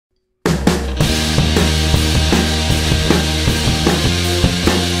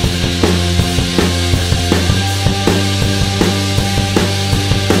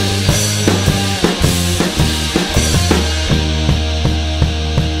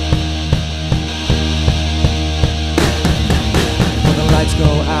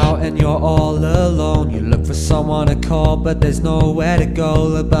when you're all alone. You look for someone to call, but there's nowhere to go.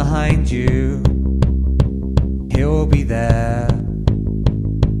 Look behind you, he'll be there.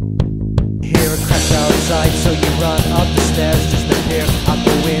 Hear a crash outside, so you run up the stairs just to peer out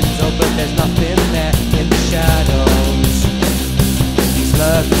the window, but there's nothing there in the shadows. He's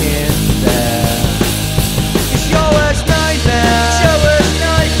lurking there. It's your worst nightmare. It's your worst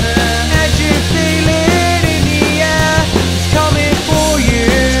nightmare. And you feel it in the air. It's coming for you.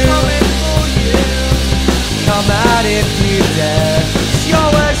 It's coming for you. Come out if you dare. It's your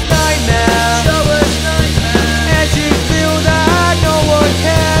worst nightmare. It's your worst nightmare. And you feel that no one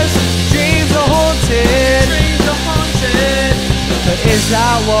cares. Dreams are haunted. Dreams are haunted. But is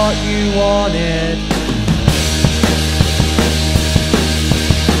that what you wanted?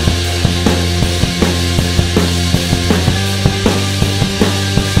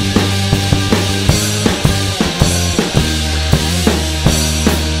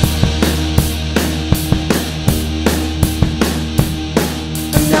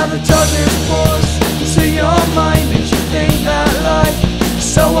 Now the darkness pours into your mind, makes you think that life is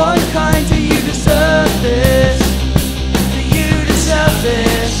so unkind. Do you deserve this? Do you deserve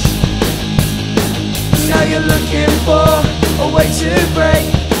this? Now you're looking for a way to break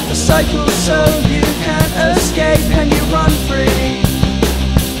the cycle so you can't escape, and you run free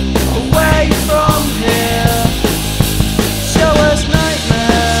away from here. It's your worst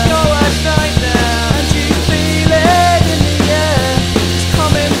nightmare. It's your worst nightmare. And you feel it in the air. It's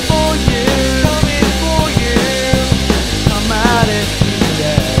coming for you. Coming for you. Come out if you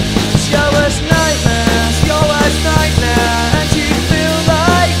dare. It's your worst nightmare. It's your worst nightmare. And you feel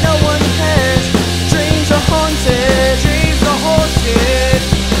like no one cares. Dreams are haunted. Dreams are haunted.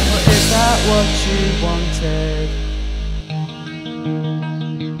 Or is that what you wanted?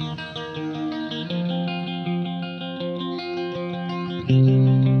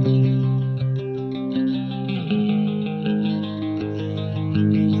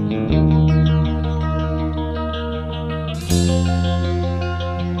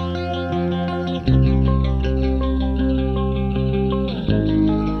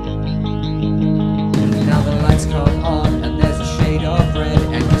 Now the lights come on and there's a shade of red,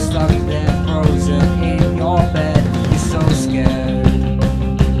 and you're stuck there frozen in your bed. You're so scared.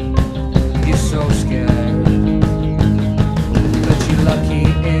 You're so scared. But you're lucky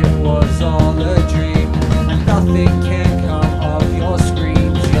it was all a dream, and nothing can come of your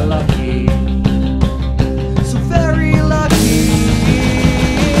screams. You're lucky, so very lucky.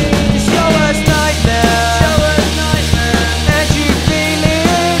 It's your worst nightmare. It's your worst nightmare. And you feel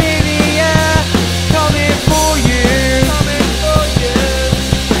it in the air. Coming for you. Coming for you.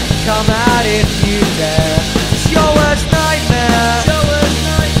 Come out if you dare. It's your worst nightmare. It's your worst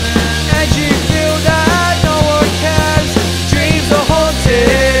nightmare. And you feel that no one cares. Dreams are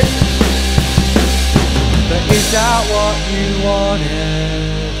haunted. But is that what you wanted?